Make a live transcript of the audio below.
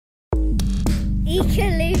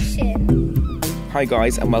Ecolution. Hi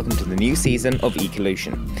guys, and welcome to the new season of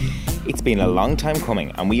Ecolution. It's been a long time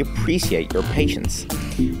coming and we appreciate your patience.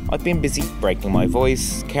 I've been busy breaking my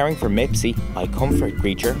voice, caring for Mipsy, my comfort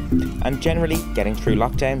creature, and generally getting through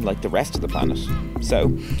lockdown like the rest of the planet.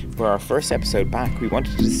 So, for our first episode back, we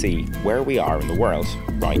wanted to see where we are in the world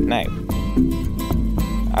right now.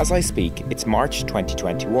 As I speak, it's March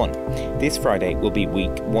 2021. This Friday will be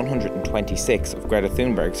week 126 of Greta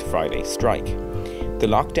Thunberg's Friday strike. The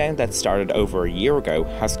lockdown that started over a year ago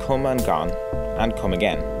has come and gone, and come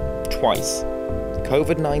again, twice.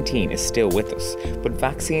 COVID-19 is still with us, but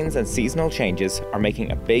vaccines and seasonal changes are making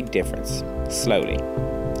a big difference. Slowly.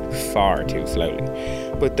 Far too slowly.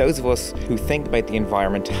 But those of us who think about the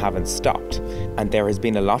environment haven't stopped, and there has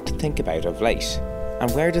been a lot to think about of late. And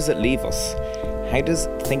where does it leave us? How does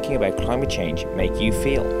thinking about climate change make you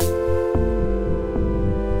feel?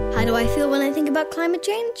 How do I feel when I think about climate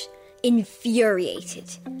change? Infuriated.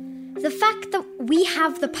 The fact that we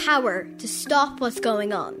have the power to stop what's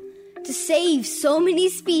going on, to save so many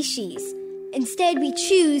species, instead we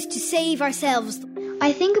choose to save ourselves.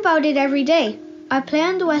 I think about it every day. I play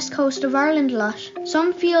on the west coast of Ireland a lot.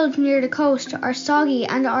 Some fields near the coast are soggy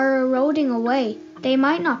and are eroding away. They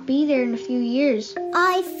might not be there in a few years.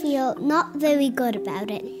 I feel not very good about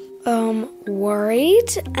it.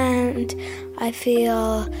 Worried, and I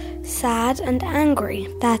feel sad and angry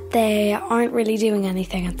that they aren't really doing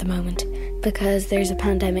anything at the moment because there's a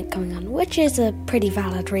pandemic going on, which is a pretty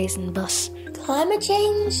valid reason, but... Climate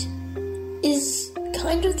change is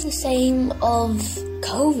kind of the same of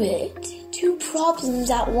COVID. Two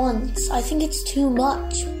problems at once. I think it's too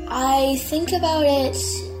much. I think about it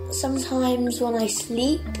sometimes when I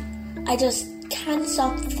sleep. I just can't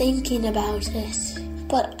stop thinking about it.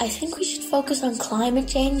 But I think we should focus on climate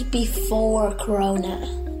change before Corona.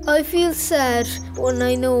 I feel sad when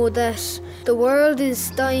I know that the world is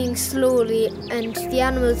dying slowly and the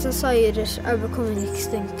animals inside it are becoming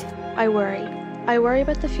extinct. I worry. I worry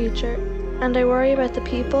about the future, and I worry about the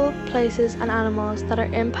people, places and animals that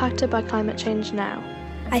are impacted by climate change now.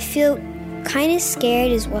 I feel kind of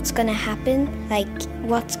scared is what's going to happen. Like,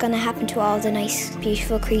 what's going to happen to all the nice,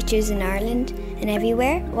 beautiful creatures in Ireland and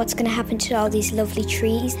everywhere. What's going to happen to all these lovely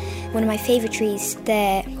trees. One of my favourite trees,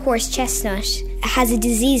 the horse chestnut, has a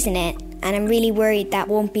disease in it, and I'm really worried that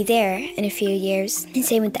won't be there in a few years. And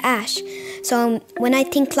same with the ash. So when I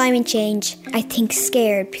think climate change, I think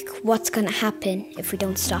scared because what's going to happen if we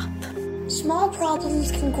don't stop. Small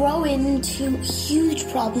problems can grow into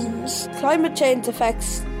huge problems. Climate change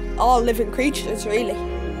affects all living creatures, really,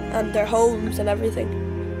 and their homes and everything.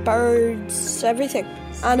 Birds, everything.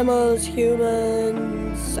 Animals,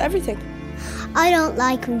 humans, everything. I don't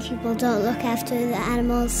like when people don't look after the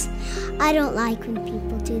animals. I don't like when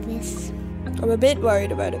people do this. I'm a bit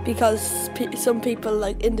worried about it because some people,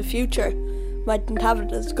 like in the future, mightn't have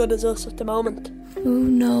it as good as us at the moment. Who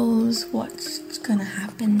knows what's going to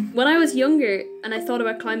happen? When I was younger and I thought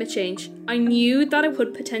about climate change, I knew that it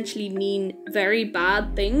would potentially mean very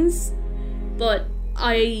bad things, but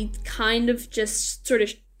I kind of just sort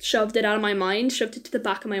of shoved it out of my mind, shoved it to the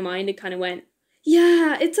back of my mind and kind of went,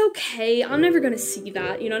 yeah, it's okay, I'm never going to see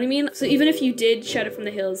that, you know what I mean? So even if you did shout it from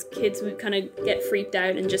the hills, kids would kind of get freaked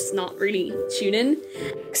out and just not really tune in.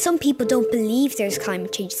 Some people don't believe there's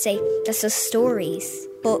climate change, say that's just stories.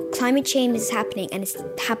 But climate change is happening, and it's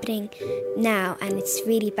happening now, and it's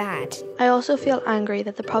really bad. I also feel angry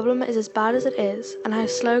that the problem is as bad as it is and how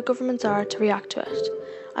slow governments are to react to it.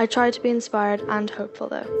 I try to be inspired and hopeful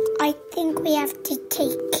though. I think we have to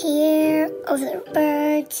take care of the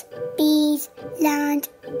birds, bees, land,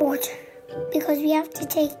 water. Because we have to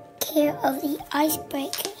take care of the ice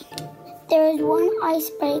breaking. There is one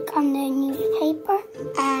ice break on the newspaper,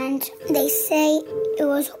 and they say it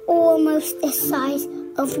was almost the size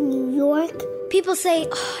of New York. People say,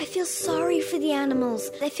 oh, I feel sorry for the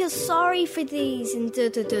animals. I feel sorry for these and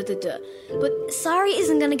da-da-da-da-da. But sorry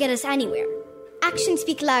isn't going to get us anywhere. Actions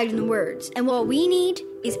speak louder than words, and what we need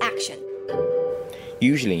is action.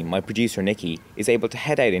 Usually, my producer Nikki is able to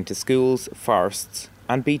head out into schools, forests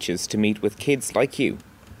and beaches to meet with kids like you.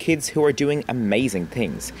 Kids who are doing amazing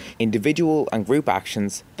things, individual and group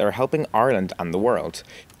actions that are helping Ireland and the world.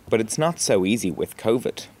 But it's not so easy with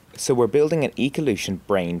COVID. So we're building an Ecolution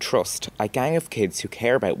Brain Trust, a gang of kids who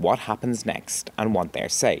care about what happens next and want their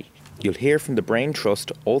say. You'll hear from the Brain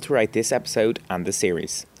Trust all throughout this episode and the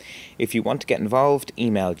series. If you want to get involved,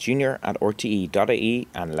 email junior@rte.ie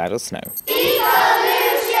and let us know.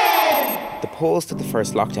 Ecolution! The pause that the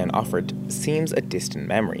first lockdown offered seems a distant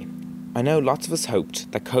memory. I know lots of us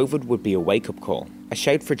hoped that COVID would be a wake-up call, a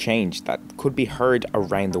shout for change that could be heard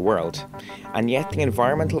around the world, and yet the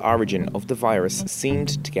environmental origin of the virus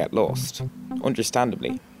seemed to get lost.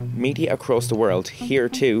 Understandably, media across the world, here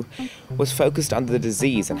too, was focused on the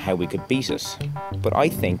disease and how we could beat it, but I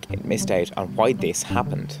think it missed out on why this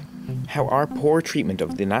happened. How our poor treatment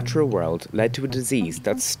of the natural world led to a disease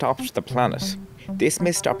that stopped the planet. This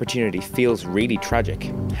missed opportunity feels really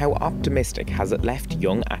tragic. How optimistic has it left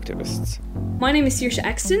young activists? My name is Saoirse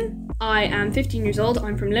Exton. I am 15 years old,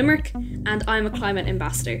 I'm from Limerick, and I'm a climate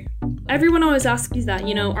ambassador. Everyone always asks me that,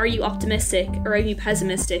 are you optimistic or are you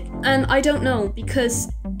pessimistic? And I don't know,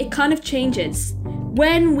 because it kind of changes.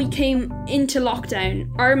 When we came into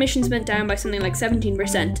lockdown, our emissions went down by something like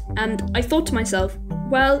 17%, and I thought to myself,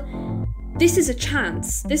 well, this is a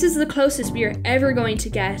chance. This is the closest we are ever going to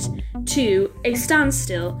get to a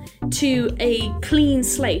standstill, to a clean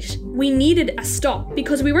slate. We needed a stop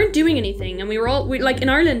because we weren't doing anything, and we like in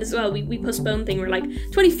Ireland as well, we postponed things. We're like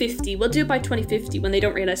 2050, we'll do it by 2050 when they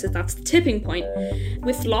don't realise that that's the tipping point.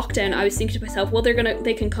 With lockdown, I was thinking to myself, well,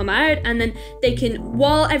 they can come out and then they can,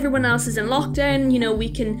 while everyone else is in lockdown, we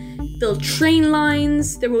can build train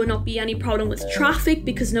lines. There will not be any problem with traffic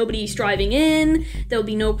because nobody's driving in. There'll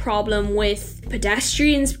be no problem with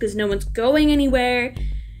pedestrians because no one's going anywhere.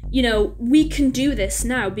 We can do this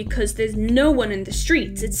now because there's no one in the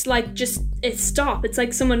streets. It's like it's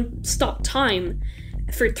like someone stopped time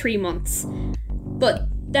for 3 months. But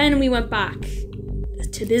then we went back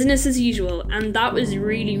to business as usual, and that was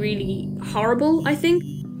really, really horrible, I think.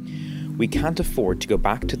 We can't afford to go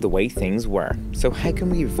back to the way things were, so how can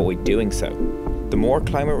we avoid doing so? The more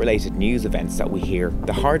climate-related news events that we hear,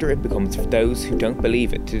 the harder it becomes for those who don't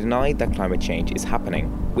believe it to deny that climate change is happening,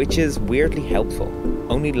 which is weirdly helpful.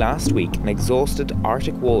 Only last week, an exhausted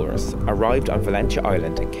Arctic walrus arrived on Valentia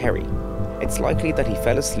Island in Kerry. It's likely that he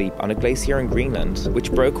fell asleep on a glacier in Greenland,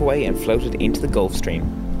 which broke away and floated into the Gulf Stream,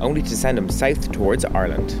 only to send him south towards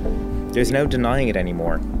Ireland. There's no denying it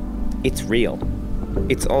anymore. It's real.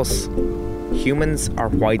 It's us. Humans are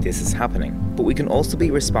why this is happening, but we can also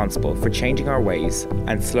be responsible for changing our ways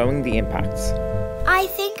and slowing the impacts. I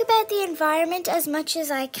think about the environment as much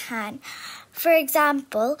as I can. For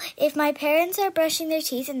example, if my parents are brushing their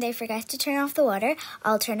teeth and they forget to turn off the water,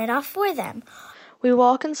 I'll turn it off for them. We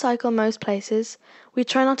walk and cycle most places. We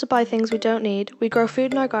try not to buy things we don't need. We grow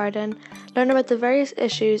food in our garden, learn about the various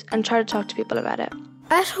issues, and try to talk to people about it.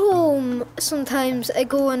 At home, sometimes I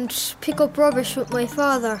go and pick up rubbish with my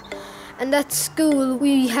father. And at school,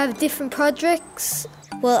 we have different projects.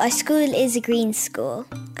 Well, our school is a green school,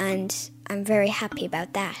 and I'm very happy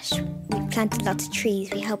about that. We planted lots of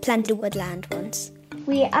trees. We helped plant the woodland once.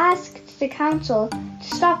 We asked the council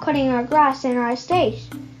to stop cutting our grass in our estate.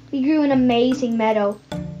 We grew an amazing meadow.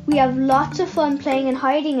 We have lots of fun playing and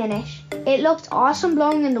hiding in it. It looks awesome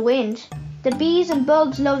blowing in the wind. The bees and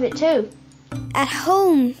bugs love it too. At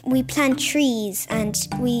home, we plant trees and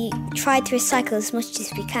we try to recycle as much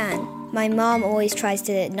as we can. My mom always tries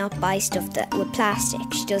to not buy stuff with plastic.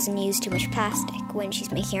 She doesn't use too much plastic when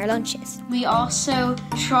she's making our lunches. We also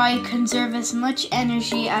try to conserve as much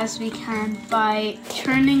energy as we can by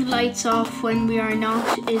turning lights off when we are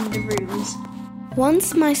not in the rooms.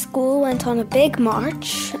 Once my school went on a big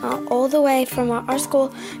march all the way from our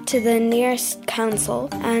school to the nearest council,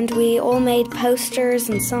 and we all made posters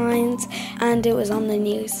and signs, and it was on the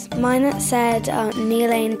news. Mine said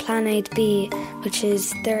Níl Aon Planet B, which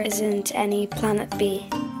is there isn't any planet B.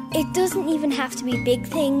 It doesn't even have to be big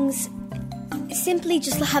things. Simply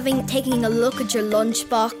just taking a look at your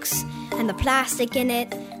lunchbox and the plastic in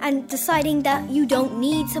it and deciding that you don't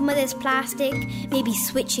need some of this plastic, maybe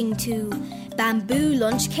switching to bamboo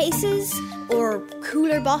lunch cases or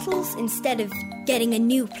cooler bottles instead of getting a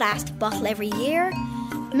new plastic bottle every year.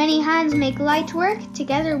 Many hands make light work.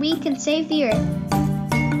 Together we can save the earth.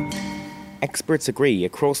 Experts agree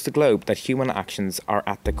across the globe that human actions are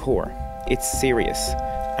at the core. It's serious,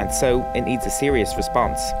 and so it needs a serious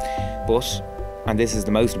response. But, and this is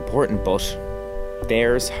the most important but,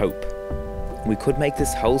 there's hope. We could make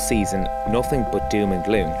this whole season nothing but doom and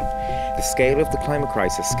gloom. The scale of the climate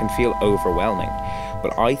crisis can feel overwhelming,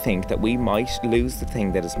 but I think that we might lose the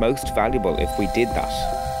thing that is most valuable if we did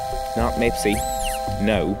that. Not Mipsy,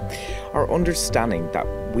 no. Our understanding that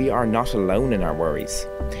we are not alone in our worries.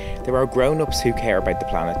 There are grown-ups who care about the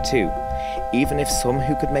planet too, even if some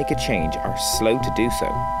who could make a change are slow to do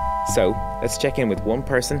so. So, let's check in with one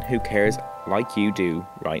person who cares like you do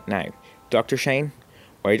right now. Dr. Shane,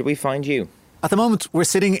 where do we find you? At the moment, we're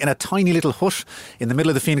sitting in a tiny little hut in the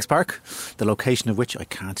middle of the Phoenix Park, the location of which I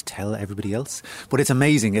can't tell everybody else. But it's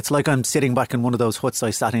amazing. It's like I'm sitting back in one of those huts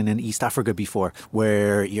I sat in East Africa before,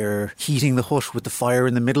 where you're heating the hut with the fire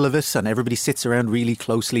in the middle of it and everybody sits around really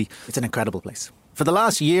closely. It's an incredible place. For the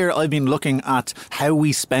last year, I've been looking at how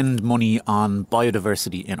we spend money on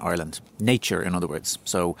biodiversity in Ireland. Nature, in other words.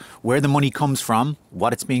 So where the money comes from,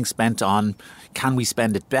 what it's being spent on, can we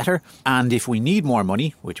spend it better? And if we need more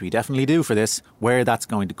money, which we definitely do for this, where that's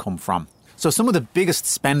going to come from. So some of the biggest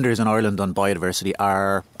spenders in Ireland on biodiversity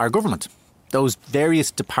are our government. Those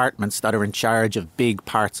various departments that are in charge of big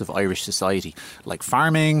parts of Irish society, like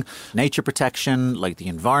farming, nature protection, like the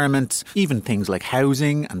environment, even things like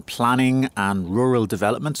housing and planning and rural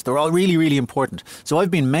development. They're all really, really important. So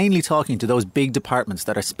I've been mainly talking to those big departments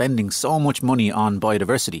that are spending so much money on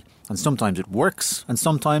biodiversity. And sometimes it works and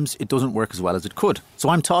sometimes it doesn't work as well as it could. So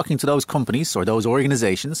I'm talking to those companies or those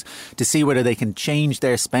organisations to see whether they can change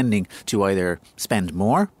their spending to either spend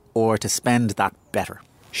more or to spend that better.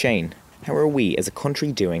 Shane, how are we as a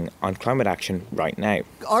country doing on climate action right now?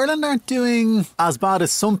 Ireland aren't doing as bad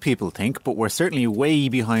as some people think, but we're certainly way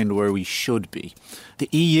behind where we should be. The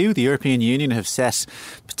EU, the European Union, have set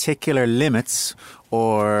particular limits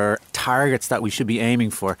or targets that we should be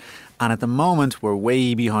aiming for. And at the moment, we're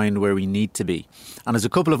way behind where we need to be. And there's a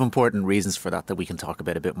couple of important reasons for that we can talk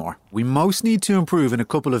about a bit more. We most need to improve in a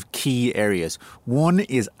couple of key areas. One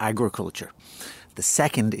is agriculture. The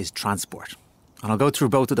second is transport. And I'll go through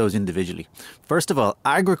both of those individually. First of all,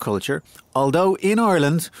 agriculture. Although in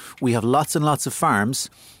Ireland we have lots and lots of farms,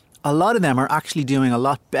 a lot of them are actually doing a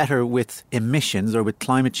lot better with emissions or with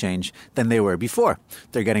climate change than they were before.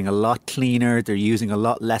 They're getting a lot cleaner, they're using a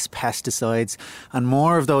lot less pesticides, and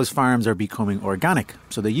more of those farms are becoming organic.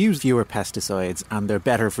 So they use fewer pesticides and they're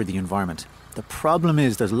better for the environment. The problem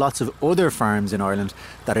is there's lots of other farms in Ireland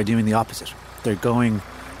that are doing the opposite. They're going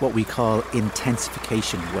what we call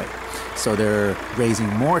intensification way. So they're raising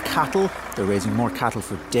more cattle. They're raising more cattle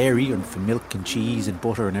for dairy and for milk and cheese and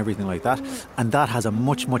butter and everything like that. And that has a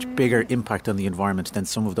much, much bigger impact on the environment than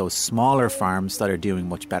some of those smaller farms that are doing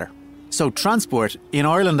much better. So transport in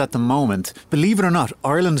Ireland at the moment, believe it or not,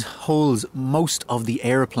 Ireland holds most of the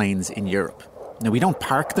airplanes in Europe. Now, we don't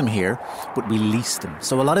park them here, but we lease them.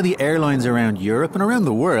 So a lot of the airlines around Europe and around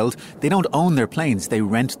the world, they don't own their planes, they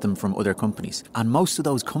rent them from other companies. And most of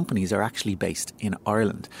those companies are actually based in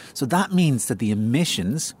Ireland. So that means that the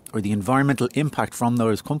emissions or the environmental impact from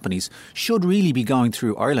those companies should really be going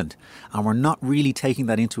through Ireland. And we're not really taking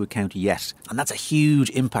that into account yet. And that's a huge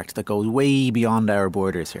impact that goes way beyond our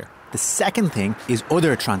borders here. The second thing is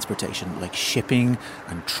other transportation, like shipping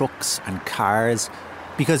and trucks and cars.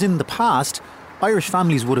 Because in the past, Irish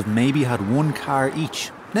families would have maybe had one car each.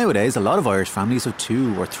 Nowadays, a lot of Irish families have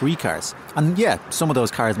 2 or 3 cars. And yeah, some of those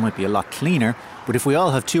cars might be a lot cleaner, but if we all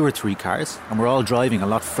have 2 or 3 cars and we're all driving a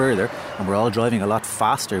lot further and we're all driving a lot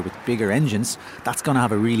faster with bigger engines, that's going to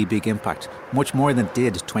have a really big impact, much more than it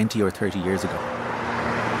did 20 or 30 years ago.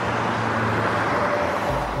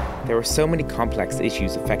 There are so many complex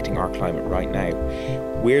issues affecting our climate right now.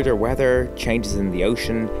 Weirder weather, changes in the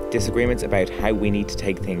ocean, disagreements about how we need to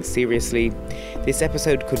take things seriously. This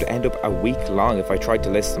episode could end up a week long if I tried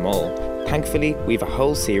to list them all. Thankfully, we have a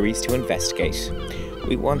whole series to investigate.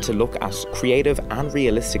 We want to look at creative and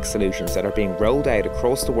realistic solutions that are being rolled out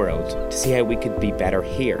across the world to see how we could be better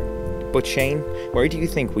here. But Shane, where do you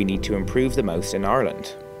think we need to improve the most in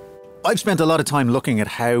Ireland? I've spent a lot of time looking at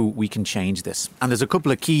how we can change this. And there's a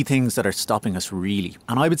couple of key things that are stopping us really.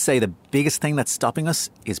 And I would say the biggest thing that's stopping us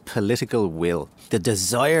is political will. The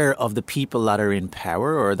desire of the people that are in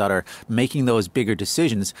power or that are making those bigger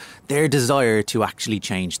decisions, their desire to actually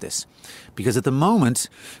change this. Because at the moment,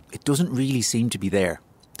 it doesn't really seem to be there.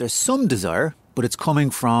 There's some desire, but it's coming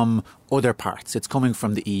from other parts. It's coming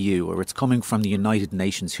from the EU or it's coming from the United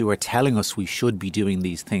Nations who are telling us we should be doing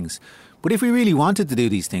these things. But if we really wanted to do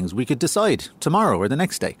these things, we could decide tomorrow or the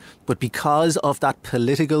next day. But because of that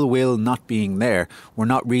political will not being there, we're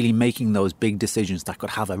not really making those big decisions that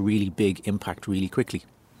could have a really big impact really quickly.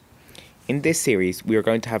 In this series, we are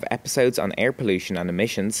going to have episodes on air pollution and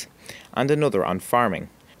emissions and another on farming,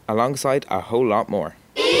 alongside a whole lot more.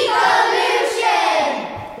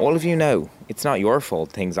 All of you know, it's not your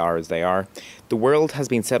fault things are as they are. The world has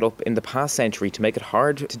been set up in the past century to make it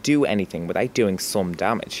hard to do anything without doing some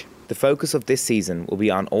damage. The focus of this season will be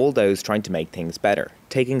on all those trying to make things better,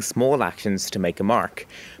 taking small actions to make a mark.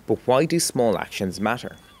 But why do small actions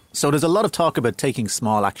matter? So there's a lot of talk about taking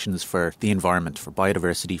small actions for the environment, for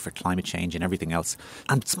biodiversity, for climate change and everything else.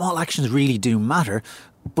 And small actions really do matter,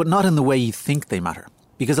 but not in the way you think they matter.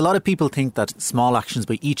 Because a lot of people think that small actions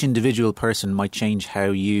by each individual person might change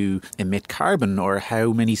how you emit carbon or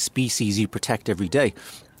how many species you protect every day.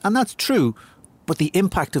 And that's true, but the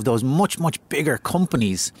impact of those much, much bigger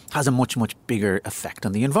companies has a much, much bigger effect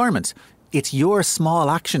on the environment. It's your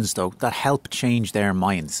small actions, though, that help change their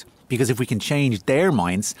minds. Because if we can change their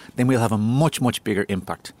minds, then we'll have a much, much bigger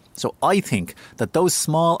impact. So I think that those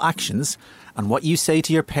small actions and what you say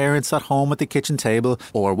to your parents at home at the kitchen table,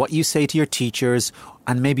 or what you say to your teachers,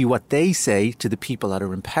 and maybe what they say to the people that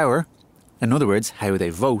are in power, in other words, how they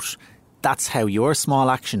vote, that's how your small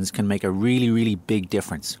actions can make a really, really big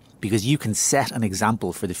difference. Because you can set an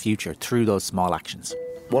example for the future through those small actions.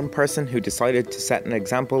 One person who decided to set an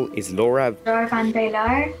example is Laura Van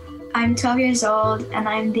Bailar. I'm 12 years old and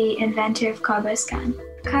I'm the inventor of CarboScan.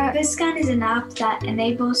 CarboScan is an app that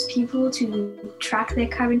enables people to track their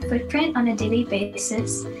carbon footprint on a daily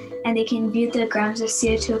basis, and they can view the grams of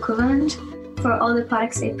CO2 equivalent for all the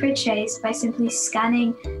products they purchase by simply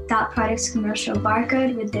scanning that product's commercial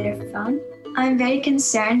barcode with their phone. I'm very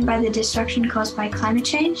concerned by the destruction caused by climate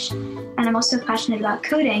change, and I'm also passionate about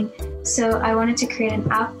coding, so I wanted to create an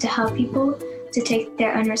app to help people to take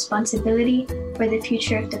their own responsibility for the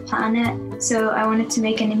future of the planet. So I wanted to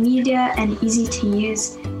make an immediate and easy to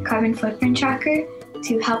use carbon footprint tracker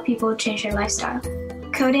to help people change their lifestyle.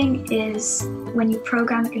 Coding is when you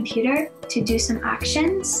program a computer to do some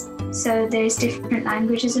actions. So there's different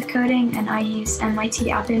languages of coding, and I use MIT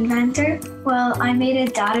App Inventor. Well, I made a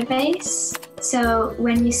database. So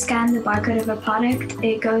when you scan the barcode of a product,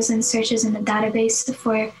 it goes and searches in the database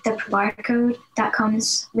for the barcode that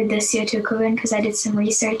comes with the CO2 equivalent, because I did some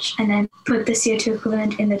research and then put the CO2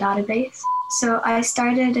 equivalent in the database. So I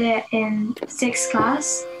started it in 6th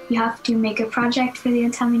class. You have to make a project for the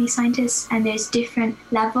Tell Mini Scientists, and there's different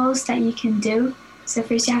levels that you can do. So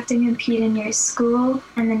first you have to compete in your school,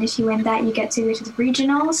 and then if you win that, you get to go to the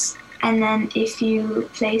regionals. And then if you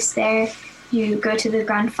place there, you go to the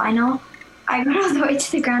grand final. I got all the way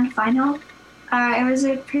to the grand final. It was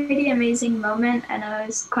a pretty amazing moment, and I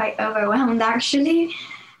was quite overwhelmed actually.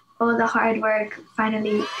 All the hard work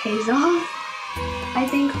finally pays off. I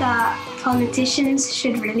think that politicians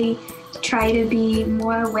should really try to be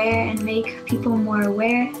more aware and make people more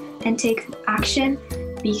aware and take action,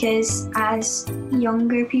 because as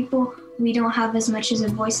younger people, we don't have as much as a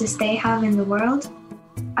voice as they have in the world.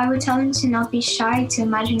 I would tell them to not be shy, to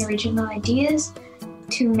imagine original ideas,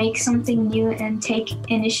 to make something new and take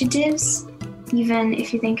initiatives, even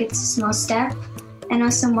if you think it's a small step. And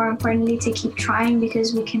also, more importantly, to keep trying,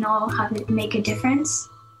 because we can all make a difference.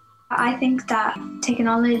 I think that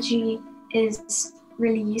technology is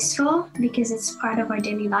really useful because it's part of our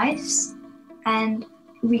daily lives, and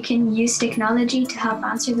we can use technology to help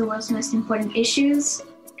answer the world's most important issues,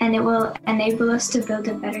 and it will enable us to build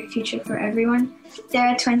a better future for everyone. There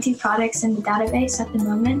are 20 products in the database at the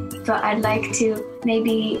moment, but I'd like to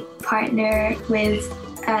maybe partner with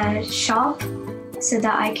a shop so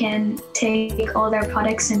that I can take all their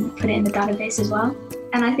products and put it in the database as well.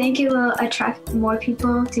 And I think it will attract more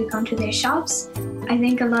people to come to their shops. I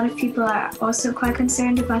think a lot of people are also quite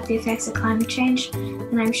concerned about the effects of climate change,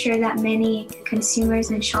 and I'm sure that many consumers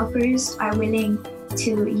and shoppers are willing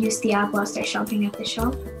to use the app whilst they're shopping at the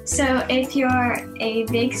shop. So if you're a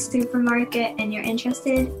big supermarket and you're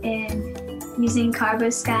interested in using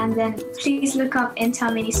CarboScan, then please look up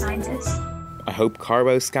Tell Mini Scientists. I hope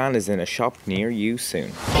CarboScan is in a shop near you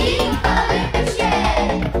soon.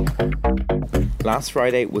 Last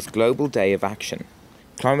Friday was Global Day of Action.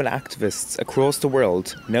 Climate activists across the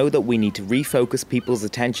world know that we need to refocus people's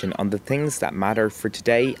attention on the things that matter for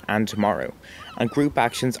today and tomorrow, and group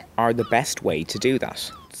actions are the best way to do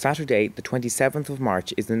that. Saturday, the 27th of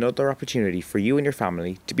March, is another opportunity for you and your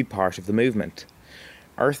family to be part of the movement.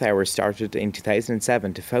 Earth Hour started in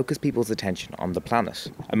 2007 to focus people's attention on the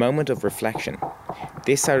planet, a moment of reflection.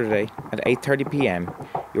 This Saturday at 8:30 p.m,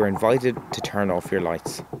 you're invited to turn off your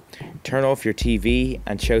lights. Turn off your TV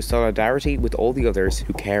and show solidarity with all the others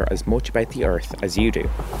who care as much about the Earth as you do.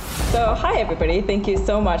 So, hi everybody, thank you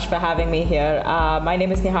so much for having me here. My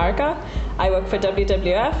name is Niharika, I work for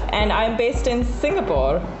WWF, and I'm based in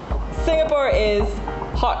Singapore. Singapore is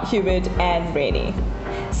hot, humid and rainy.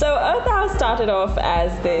 So Earth Hour started off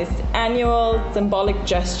as this annual symbolic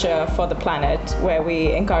gesture for the planet, where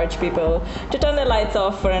we encourage people to turn their lights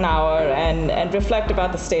off for an hour and reflect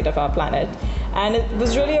about the state of our planet. And it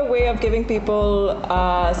was really a way of giving people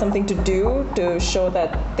something to do to show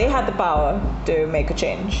that they had the power to make a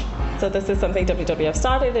change. So this is something WWF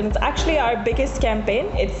started, and it's actually our biggest campaign.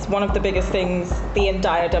 It's one of the biggest things the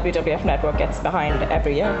entire WWF network gets behind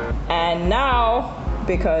every year. And now,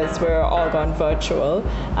 because we're all gone virtual,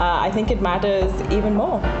 I think it matters even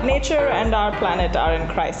more. Nature and our planet are in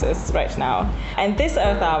crisis right now. And this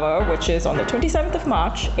Earth Hour, which is on the 27th of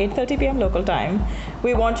March, 8:30 p.m. local time,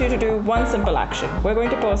 we want you to do one simple action. We're going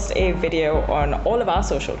to post a video on all of our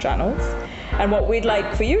social channels. And what we'd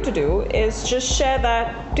like for you to do is just share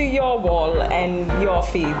that to your wall and your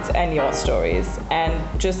feeds and your stories, and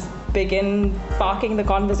just begin sparking the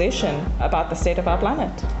conversation about the state of our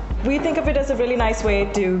planet. We think of it as a really nice way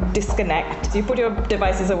to disconnect. You put your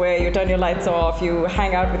devices away, you turn your lights off, you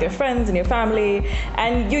hang out with your friends and your family,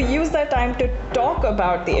 and you use that time to talk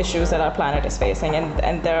about the issues that our planet is facing,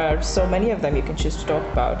 and there are so many of them you can choose to talk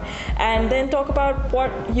about. And then talk about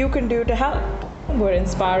what you can do to help. We're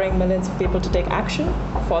inspiring millions of people to take action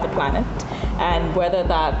for the planet, and whether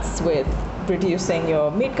that's with reducing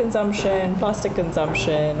your meat consumption, plastic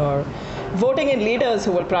consumption, or voting in leaders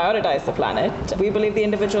who will prioritize the planet, we believe the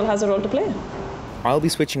individual has a role to play. I'll be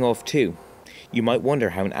switching off too. You might wonder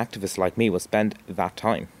how an activist like me will spend that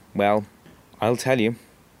time. Well, I'll tell you.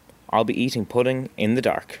 I'll be eating pudding in the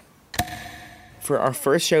dark. For our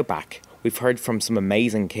first show back, we've heard from some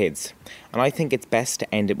amazing kids, and I think it's best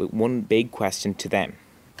to end it with one big question to them.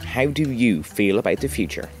 How do you feel about the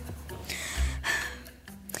future?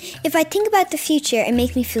 If I think about the future, it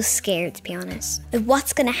makes me feel scared, to be honest. Of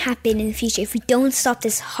what's going to happen in the future if we don't stop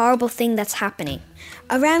this horrible thing that's happening.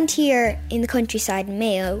 Around here in the countryside in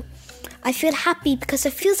Mayo, I feel happy because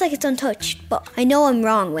it feels like it's untouched. But I know I'm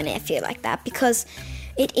wrong when I feel like that, because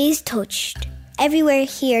it is touched. Everywhere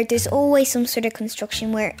here, there's always some sort of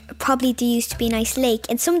construction where probably there used to be a nice lake,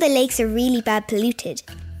 and some of the lakes are really bad polluted.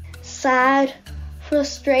 Sad,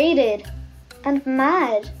 frustrated, and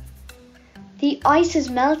mad. The ice is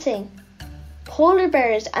melting. Polar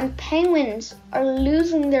bears and penguins are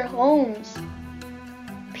losing their homes.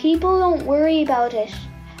 People don't worry about it,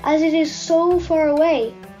 as it is so far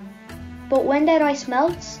away. But when that ice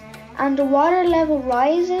melts and the water level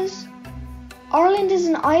rises, Ireland is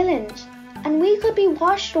an island, and we could be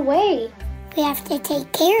washed away. We have to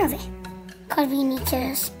take care of it, because we need to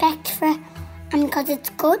respect for it, and because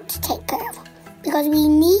it's good to take care of it, because we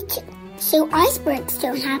need to, so icebergs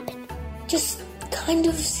don't happen. Just kind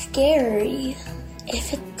of scary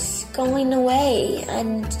if it's going away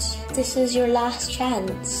and this is your last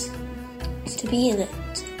chance to be in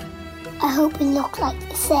it. I hope we look like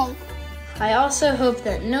the same. I also hope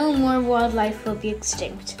that no more wildlife will be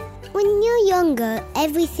extinct. When you're younger,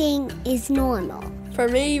 everything is normal. For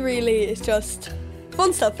me, really, it's just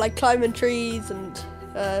fun stuff like climbing trees and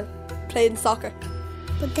playing soccer.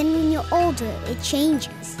 But then when you're older, it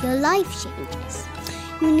changes. Your life changes.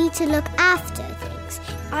 You need to look after things.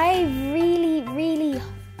 I really, really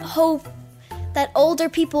hope that older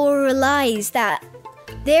people will realise that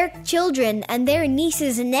their children and their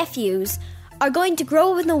nieces and nephews are going to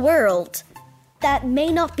grow up in a world that may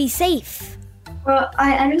not be safe. Well,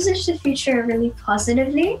 I envisage the future really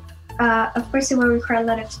positively. Of course, it will require a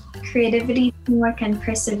lot of creativity, teamwork, and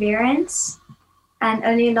perseverance. And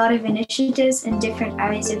only a lot of initiatives in different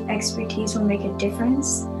areas of expertise will make a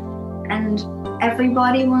difference. And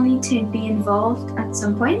everybody will need to be involved at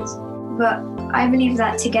some point. But I believe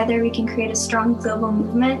that together we can create a strong global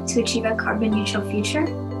movement to achieve a carbon neutral future.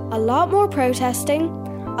 A lot more protesting,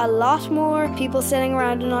 a lot more people sitting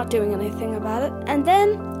around and not doing anything about it. And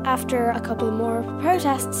then, after a couple more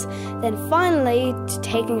protests, then finally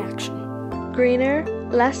taking action. Greener,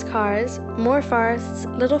 less cars, more forests,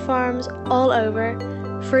 little farms all over,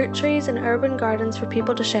 fruit trees and urban gardens for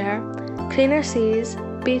people to share, cleaner seas,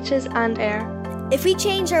 beaches and air. If we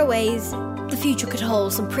change our ways, the future could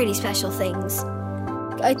hold some pretty special things.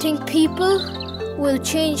 I think people will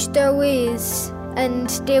change their ways and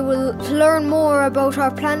they will learn more about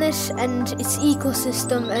our planet and its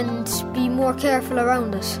ecosystem and be more careful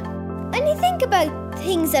around it. When you think about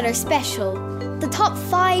things that are special, the top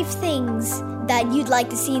 5 things that you'd like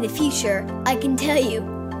to see in the future, I can tell you,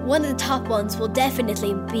 one of the top ones will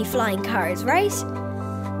definitely be flying cars, right?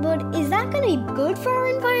 But is that going to be good for our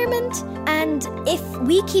environment? And if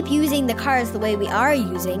we keep using the cars the way we are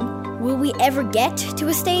using, will we ever get to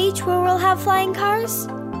a stage where we'll have flying cars?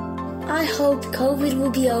 I hope COVID will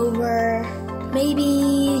be over.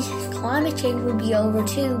 Maybe climate change will be over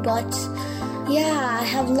too, but yeah, I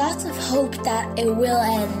have lots of hope that it will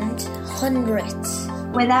end. Hundreds.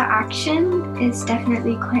 Without action, it's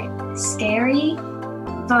definitely quite scary.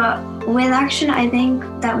 But with action, I think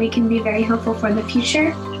that we can be very hopeful for the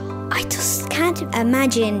future. I just can't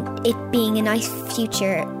imagine it being a nice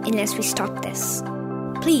future unless we stop this.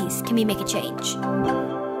 Please, can we make a change?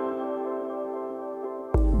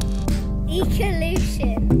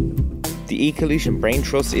 Ecolution. The Ecolution Brain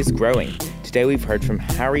Trust is growing to Today we've heard from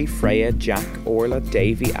Harry, Freya, Jack, Orla,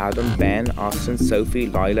 Davy, Adam, Ben, Austin, Sophie,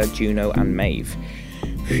 Lila, Juno and Maeve.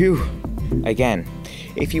 Phew! Again,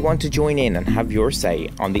 if you want to join in and have your say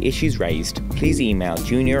on the issues raised, please email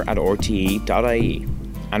junior@rte.ie.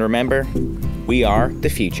 And remember, we are the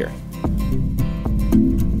future.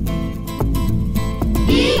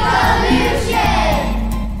 Evolution!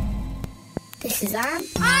 This is our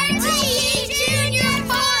RTE